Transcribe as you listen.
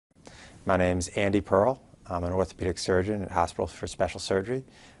My name's Andy Pearle. I'm an orthopedic surgeon at Hospital for Special Surgery.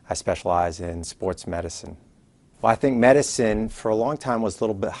 I specialize in sports medicine. Well, I think medicine for a long time was a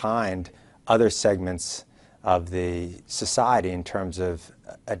little behind other segments of the society in terms of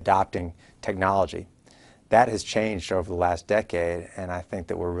adopting technology. That has changed over the last decade, and I think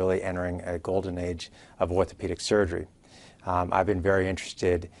that we're really entering a golden age of orthopedic surgery. I've been very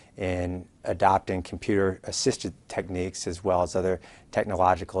interested in adopting computer-assisted techniques as well as other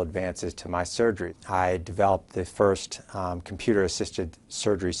technological advances to my surgery. I developed the first computer-assisted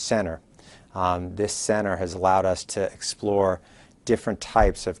surgery center. This center has allowed us to explore different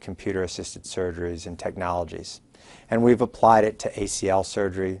types of computer-assisted surgeries and technologies. And we've applied it to ACL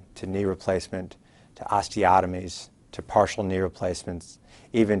surgery, to knee replacement, to osteotomies, to partial knee replacements,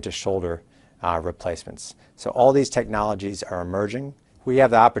 even to shoulder replacements. So all these technologies are emerging. We have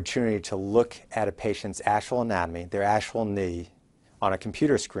the opportunity to look at a patient's actual anatomy, their actual knee, on a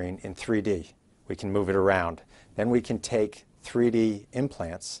computer screen in 3D. We can move it around. Then we can take 3D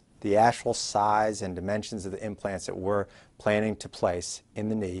implants, the actual size and dimensions of the implants that we're planning to place in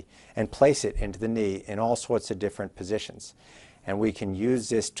the knee, and place it into the knee in all sorts of different positions. And we can use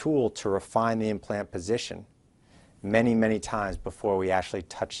this tool to refine the implant position many, many times before we actually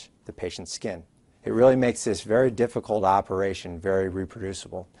touch the patient's skin. It really makes this very difficult operation very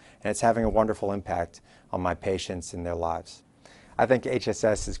reproducible, and it's having a wonderful impact on my patients and their lives. I think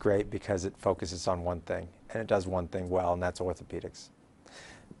HSS is great because it focuses on one thing, and it does one thing well, and that's orthopedics.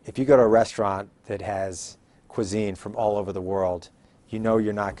 If you go to a restaurant that has cuisine from all over the world, you know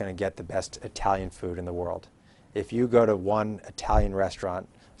you're not going to get the best Italian food in the world. If you go to one Italian restaurant,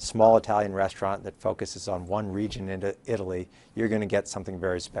 small Italian restaurant that focuses on one region in Italy, you're going to get something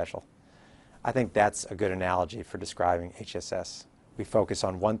very special. I think that's a good analogy for describing HSS. We focus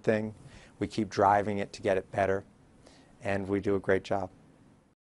on one thing, we keep driving it to get it better, and we do a great job.